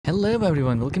Hello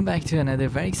everyone, welcome back to another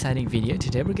very exciting video.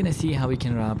 Today we're gonna see how we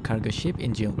can rob cargo ship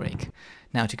in Jailbreak.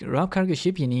 Now to rob cargo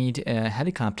ship you need a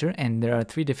helicopter, and there are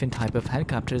three different type of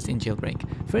helicopters in Jailbreak.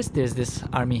 First there's this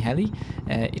army heli.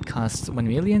 It costs 1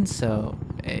 million, so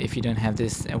if you don't have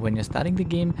this when you're starting the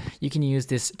game, you can use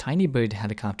this tiny bird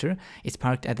helicopter. It's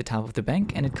parked at the top of the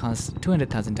bank and it costs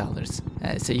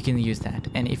 $200,000. So you can use that.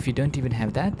 And if you don't even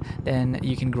have that, then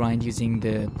you can grind using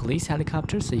the police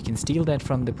helicopter, so you can steal that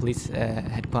from the police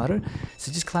headquarters.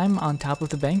 So just climb on top of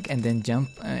the bank and then jump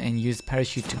and use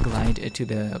parachute to glide to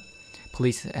the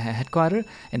police headquarters,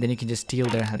 and then you can just steal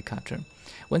their helicopter.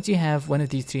 Once you have one of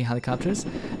these three helicopters,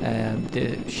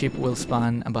 the ship will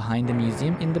spawn behind the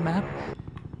museum in the map.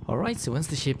 Alright, so once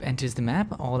the ship enters the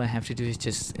map, all I have to do is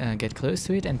just get close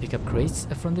to it and pick up crates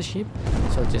from the ship.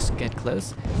 So I'll just get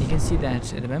close. You can see that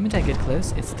the moment I get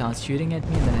close, it starts shooting at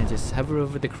me, and then I just hover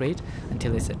over the crate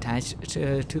until it's attached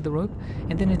to the rope,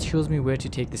 and then it shows me where to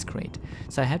take this crate.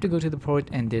 So I have to go to the port,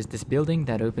 and there's this building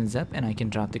that opens up, and I can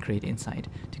drop the crate inside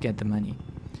to get the money.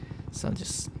 So I'll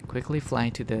just quickly fly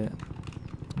to the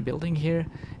building here,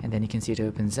 and then you can see it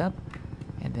opens up.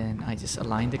 And then I just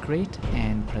align the crate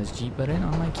and press G button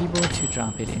on my keyboard to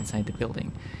drop it inside the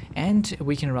building. And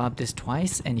we can rob this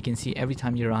twice, and you can see every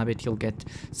time you rob it you'll get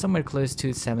somewhere close to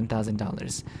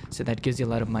 $7,000. So that gives you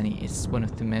a lot of money. It's one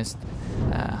of the most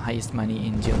highest money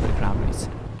in Jailbreak robberies.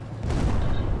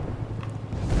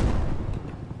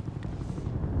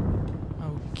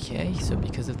 Okay, so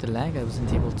because of the lag I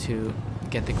wasn't able to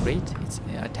get the crate. It's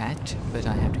attached, but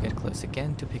I have to get close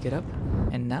again to pick it up,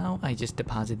 and now I just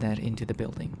deposit that into the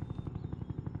building.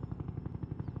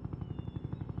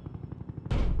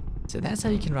 So that's how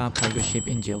you can rob cargo ship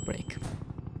in Jailbreak.